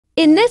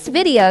In this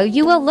video,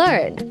 you will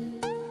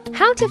learn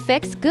how to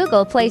fix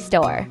Google Play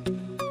Store.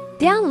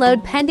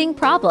 Download pending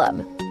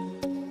problem.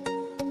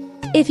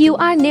 If you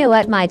are new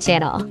at my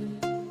channel,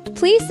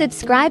 please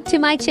subscribe to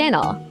my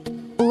channel.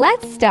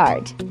 Let's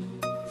start.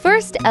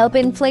 First,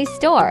 open Play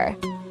Store.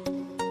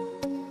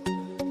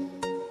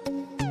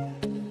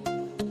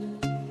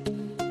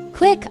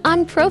 Click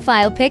on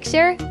Profile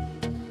Picture.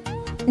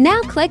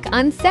 Now click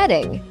on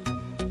Setting.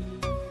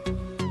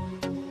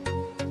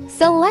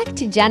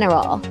 Select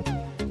General.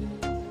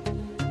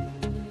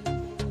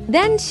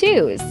 Then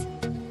choose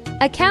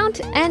Account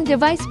and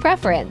Device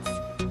Preference.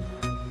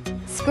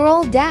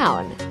 Scroll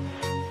down.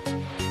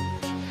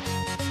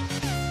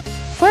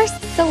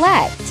 First,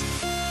 select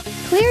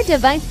Clear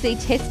Device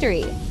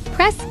History.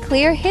 Press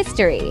Clear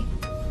History.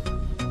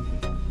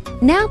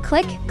 Now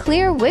click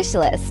Clear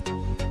Wishlist.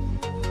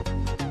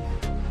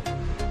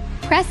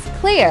 Press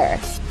Clear.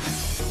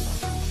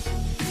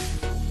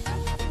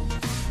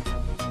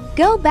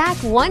 Go back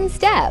one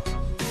step.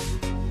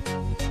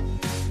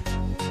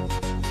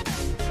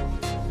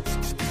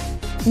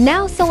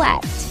 Now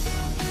select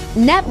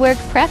Network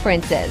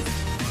Preferences.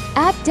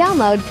 App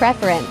Download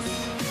Preference.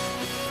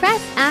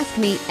 Press Ask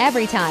Me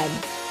Every Time.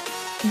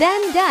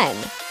 Then Done.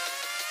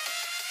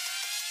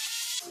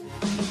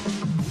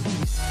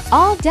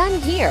 All done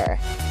here.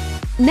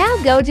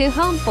 Now go to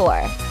Home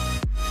for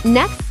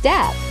next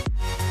step.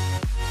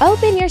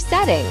 Open your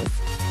settings.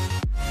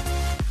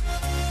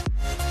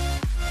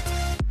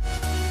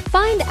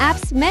 Find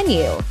Apps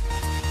menu.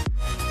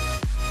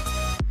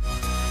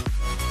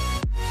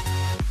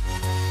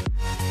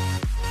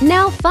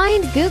 Now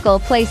find Google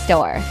Play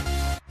Store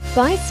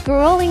by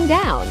scrolling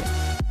down.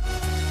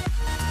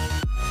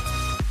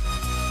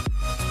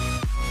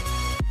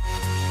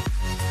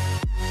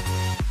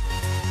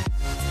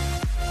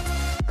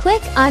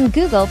 Click on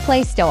Google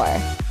Play Store.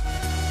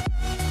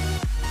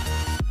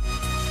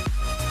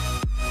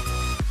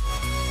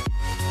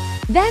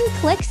 Then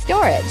click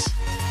Storage.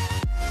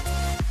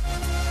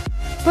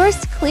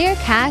 First clear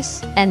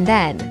cache and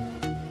then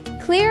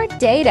clear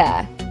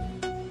data.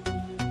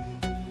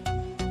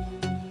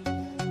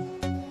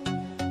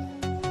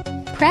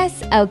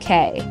 Press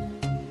OK.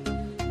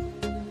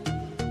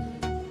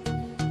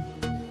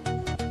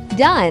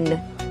 Done.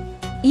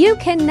 You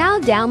can now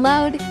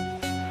download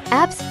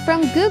apps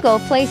from Google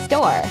Play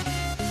Store.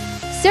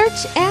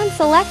 Search and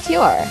select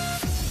your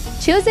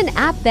chosen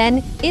app,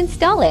 then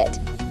install it.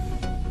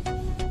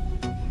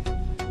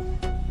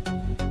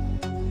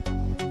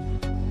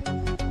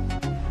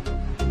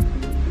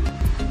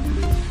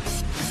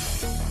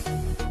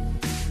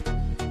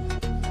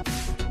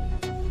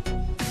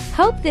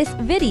 Hope this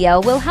video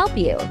will help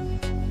you.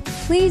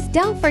 Please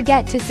don't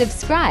forget to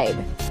subscribe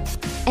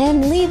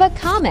and leave a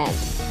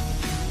comment.